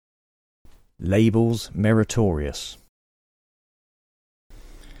Labels meritorious.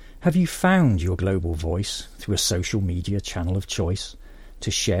 Have you found your global voice through a social media channel of choice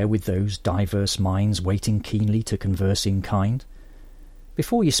to share with those diverse minds waiting keenly to converse in kind?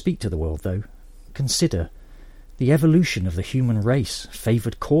 Before you speak to the world, though, consider the evolution of the human race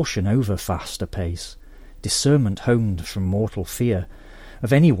favoured caution over faster pace, discernment honed from mortal fear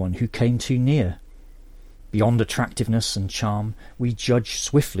of anyone who came too near. Beyond attractiveness and charm, we judge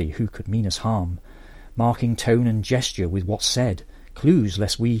swiftly who could mean us harm, marking tone and gesture with what's said, clues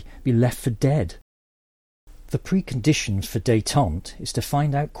lest we be left for dead. The precondition for détente is to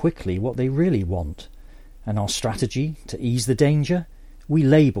find out quickly what they really want, and our strategy to ease the danger, we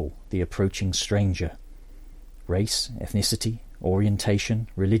label the approaching stranger. Race, ethnicity, orientation,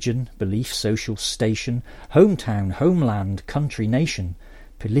 religion, belief, social station, hometown, homeland, country, nation,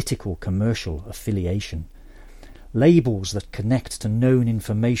 political, commercial affiliation. Labels that connect to known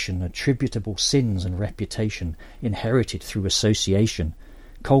information, attributable sins and reputation, inherited through association,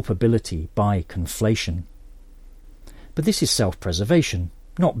 culpability by conflation. But this is self-preservation,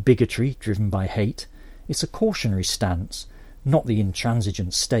 not bigotry driven by hate. It's a cautionary stance, not the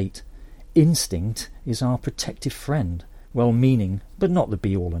intransigent state. Instinct is our protective friend, well-meaning, but not the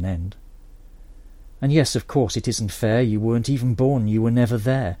be-all and end. And yes, of course, it isn't fair, you weren't even born, you were never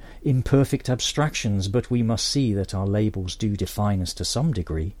there. Imperfect abstractions, but we must see that our labels do define us to some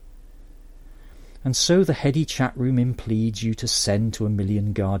degree. And so the heady chat room impledes you to send to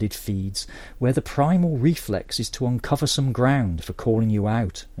 1,000,000 guarded feeds, where the primal reflex is to uncover some ground for calling you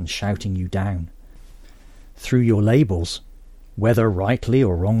out and shouting you down. Through your labels, whether rightly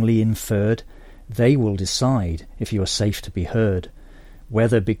or wrongly inferred, they will decide if you are safe to be heard.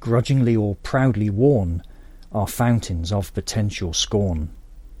 Whether begrudgingly or proudly worn, are fountains of potential scorn.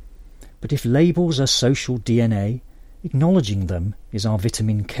 But if labels are social DNA, acknowledging them is our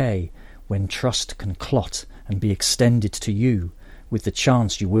vitamin K, when trust can clot and be extended to you, with the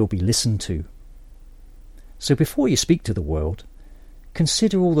chance you will be listened to. So before you speak to the world,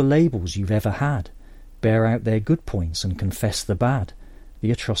 consider all the labels you've ever had, bear out their good points and confess the bad,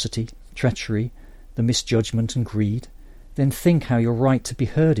 the atrocity, treachery, the misjudgment and greed. Then think how your right to be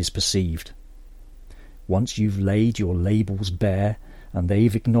heard is perceived. Once you've laid your labels bare, and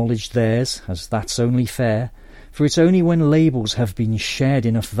they've acknowledged theirs, as that's only fair, for it's only when labels have been shared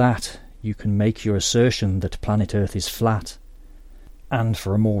enough that you can make your assertion that planet Earth is flat. And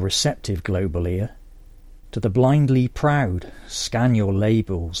for a more receptive global ear, to the blindly proud, scan your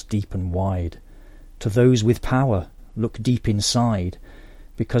labels deep and wide. To those with power, look deep inside,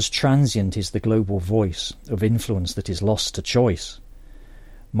 because transient is the global voice of influence that is lost to choice.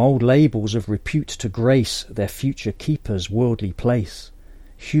 Mould labels of repute to grace their future keeper's worldly place.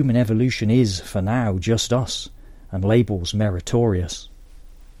 Human evolution is, for now, just us, and labels meritorious.